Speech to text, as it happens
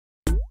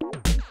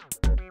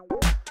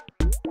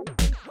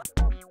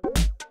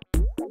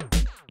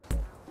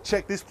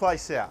Check this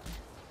place out.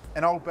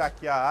 An old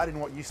backyard in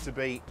what used to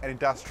be an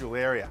industrial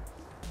area.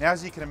 Now,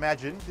 as you can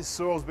imagine, this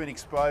soil's been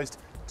exposed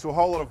to a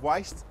whole lot of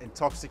waste and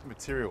toxic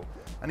material.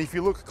 And if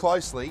you look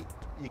closely,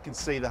 you can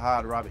see the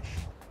hard rubbish.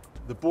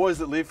 The boys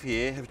that live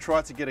here have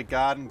tried to get a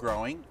garden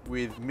growing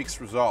with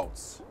mixed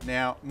results.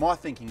 Now, my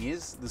thinking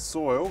is the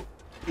soil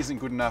isn't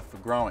good enough for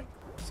growing.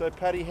 So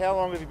Paddy, how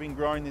long have you been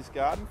growing this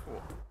garden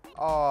for?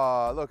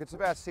 Oh, look, it's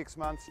about 6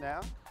 months now.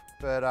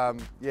 But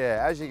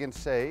yeah, as you can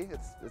see,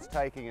 it's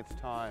taking its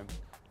time.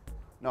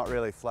 Not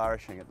really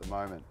flourishing at the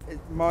moment. It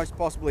most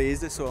possibly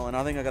is the soil, and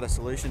I think I've got a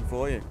solution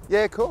for you.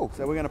 Yeah, cool.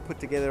 So we're going to put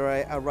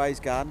together a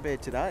raised garden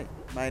bed today,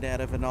 made out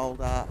of an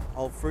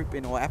old fruit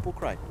bin or apple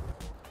crate.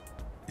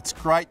 It's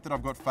great that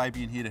I've got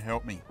Fabian here to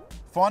help me.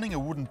 Finding a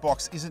wooden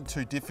box isn't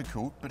too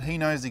difficult, but he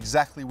knows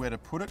exactly where to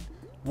put it,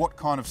 what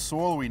kind of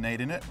soil we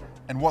need in it,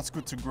 and what's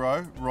good to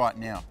grow right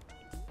now.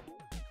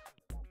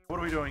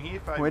 What are we doing here,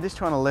 Fabian? We're just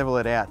trying to level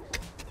it out.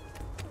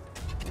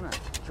 I'm going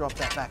to drop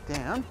that back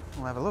down.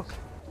 We'll have a look.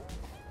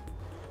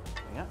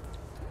 There you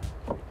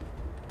go.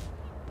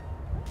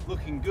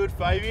 Looking good,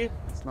 Fabian.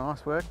 It's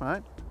nice work,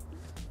 mate.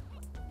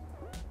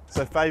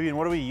 So Fabian,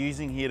 what are we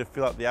using here to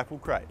fill up the apple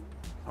crate?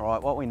 All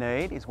right, what we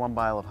need is 1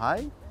 bale of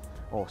hay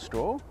or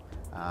straw.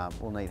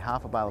 We'll need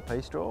half a bale of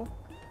pea straw,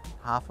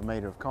 half a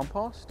metre of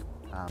compost,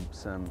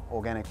 some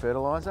organic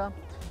fertiliser,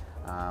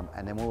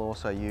 and then we'll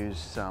also use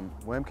some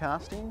worm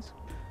castings.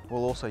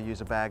 We'll also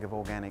use a bag of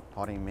organic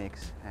potting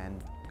mix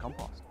and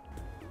compost.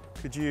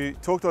 Could you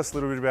talk to us a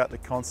little bit about the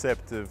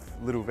concept of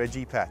Little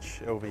Veggie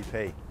Patch,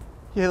 LVP?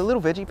 Yeah, the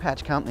Little Veggie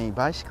Patch company,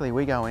 basically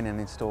we go in and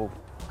install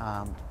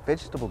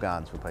vegetable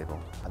gardens for people.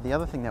 The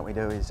other thing that we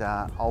do is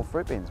old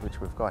fruit bins,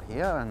 which we've got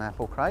here, an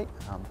apple crate,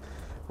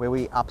 where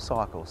we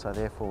upcycle. So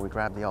therefore we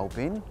grab the old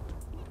bin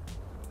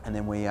and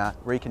then we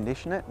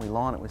recondition it. We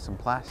line it with some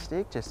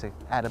plastic just to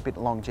add a bit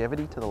of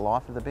longevity to the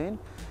life of the bin.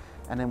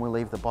 And then we'll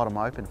leave the bottom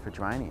open for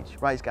drainage.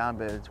 Raised garden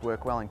beds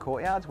work well in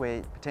courtyards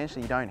where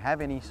potentially you don't have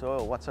any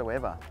soil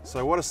whatsoever.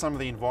 So what are some of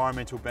the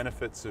environmental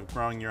benefits of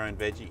growing your own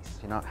veggies?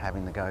 You're not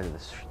having to go to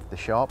the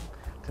shop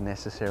to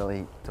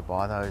necessarily to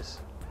buy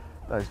those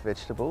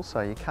vegetables, so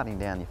you're cutting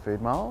down your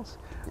food miles.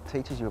 It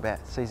teaches you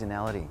about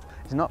seasonality.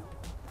 It's not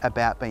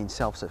about being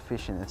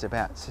self-sufficient, it's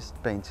about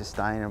being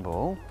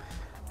sustainable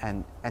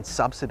and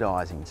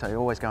subsidising. So you're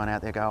always going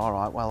out there, go, all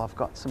right, well, I've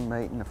got some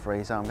meat in the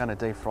freezer, I'm going to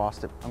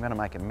defrost it, I'm going to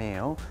make a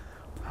meal.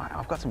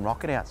 I've got some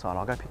rocket outside,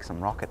 I'll go pick some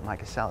rocket and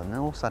make a salad, and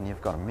then all of a sudden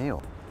you've got a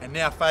meal. And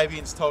now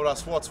Fabian's told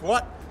us what's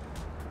what.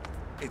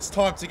 It's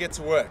time to get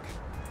to work.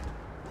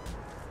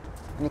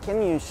 And you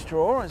can use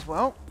straw as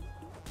well.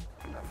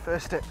 The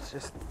first step is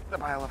just the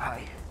bale of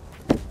hay.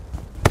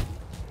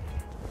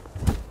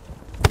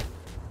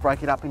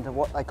 Break it up into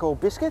what they call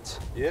biscuits.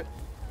 Yep.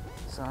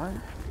 So. Ooh,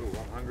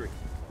 I'm hungry.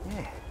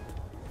 Yeah.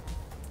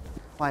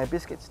 Layer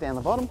biscuits down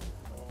the bottom.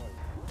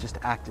 Just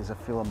act as a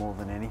filler more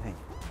than anything.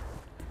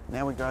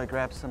 Now we go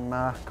grab some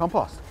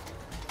compost.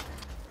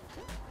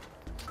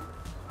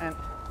 And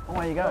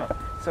away you go.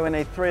 So we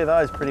need 3 of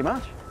those pretty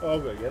much. Oh, I'll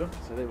go get them.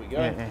 So there we go.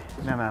 Yeah.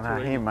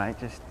 No, here mate,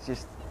 just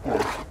you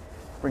know,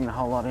 bring the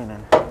whole lot in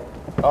and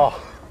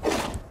oh,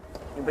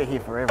 you'll be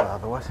here forever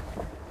otherwise.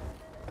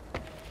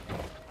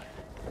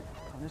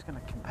 I'm just going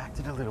to compact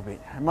it a little bit.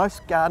 And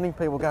most gardening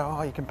people go,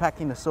 oh, you're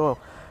compacting the soil,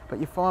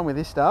 but you find with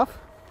this stuff,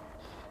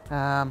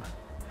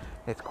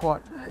 it's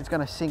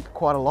going to sink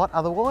quite a lot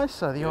otherwise.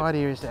 So the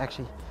idea is to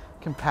actually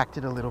compact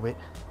it a little bit.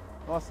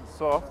 nice and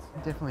soft.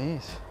 It definitely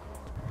is.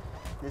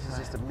 This is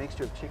just a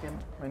mixture of chicken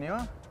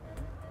manure,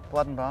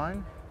 blood and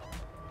bone,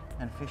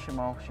 and fish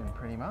emulsion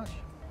pretty much.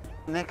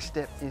 Next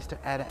step is to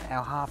add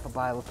our half a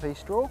bale of pea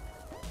straw,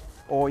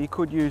 or you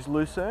could use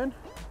lucerne,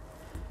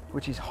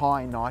 which is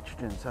high in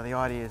nitrogen. So the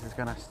idea is it's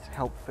going to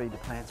help feed the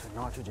plants with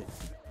nitrogen.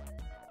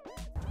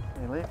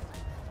 You lift,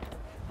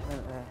 let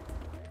it there.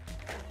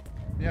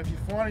 Now, if you're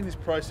finding this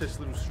process a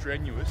little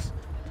strenuous,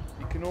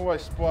 you can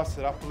always spice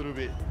it up a little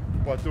bit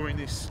by doing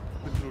this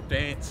little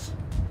dance,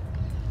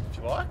 if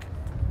you like.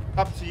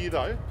 Up to you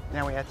though.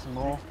 Now we add some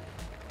more.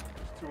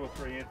 Just 2 or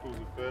 3 handfuls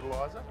of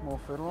fertiliser. More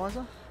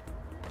fertiliser.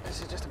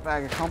 This is just a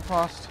bag of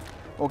compost,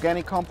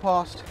 organic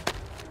compost.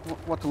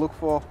 What to look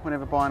for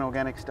whenever buying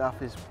organic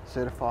stuff is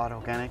certified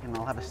organic, and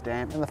I'll have a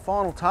stamp. And the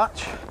final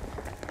touch,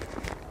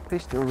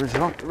 piece de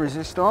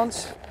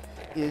resistance,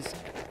 is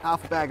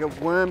half a bag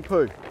of worm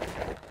poo.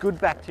 Good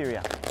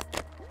bacteria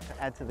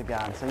to add to the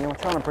garden. So you're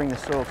trying to bring the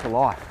soil to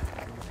life.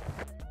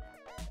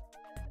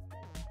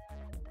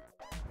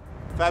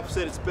 Fab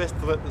said it's best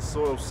to let the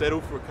soil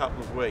settle for a couple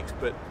of weeks,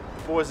 but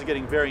the boys are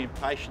getting very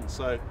impatient,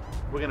 so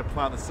we're going to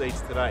plant the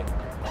seeds today.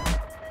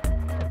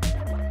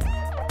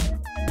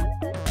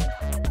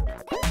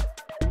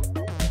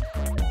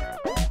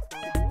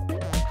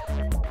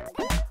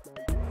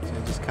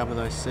 So just cover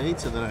those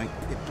seeds so they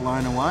don't get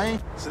blown away.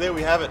 So there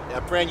we have it,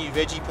 our brand new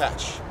veggie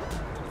patch.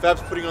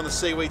 Fab's putting on the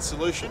seaweed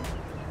solution,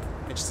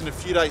 and just in a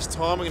few days'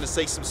 time we're going to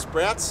see some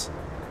sprouts,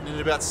 and in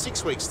about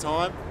 6 weeks'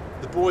 time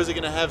the boys are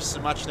going to have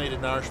some much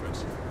needed nourishment.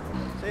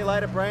 See you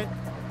later, Brent.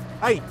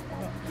 Hey!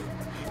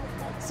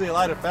 See you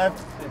later, Fab.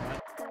 See you,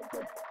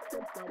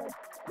 mate.